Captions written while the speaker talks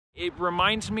It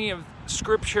reminds me of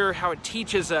Scripture, how it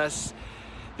teaches us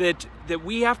that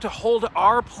we have to hold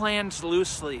our plans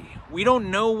loosely. We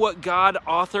don't know what God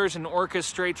authors and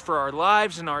orchestrates for our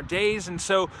lives and our days, and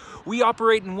so we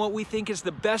operate in what we think is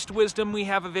the best wisdom we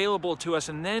have available to us.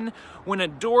 And then when a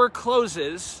door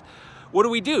closes, what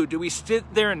do? Do we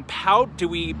sit there and pout? Do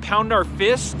we pound our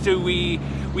fists? Do we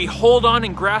hold on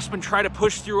and grasp and try to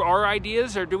push through our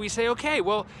ideas? Or do we say, okay,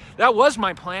 well, that was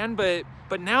my plan, but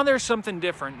now there's something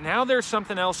different. Now there's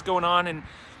something else going on, and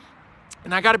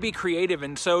I got to be creative.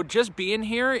 And so just being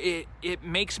here, it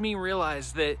makes me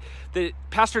realize that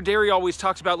Pastor Derry always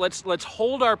talks about let's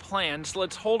hold our plans,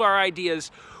 let's hold our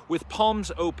ideas with palms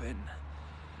open.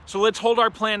 So let's hold our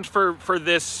plans for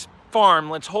this farm.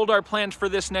 Let's hold our plans for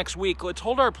this next week. Let's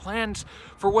hold our plans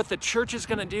for what the church is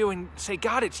going to do and say,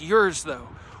 God, it's yours though.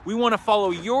 We want to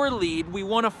follow your lead. We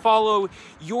want to follow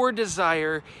your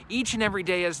desire each and every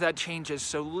day as that changes.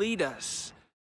 So lead us.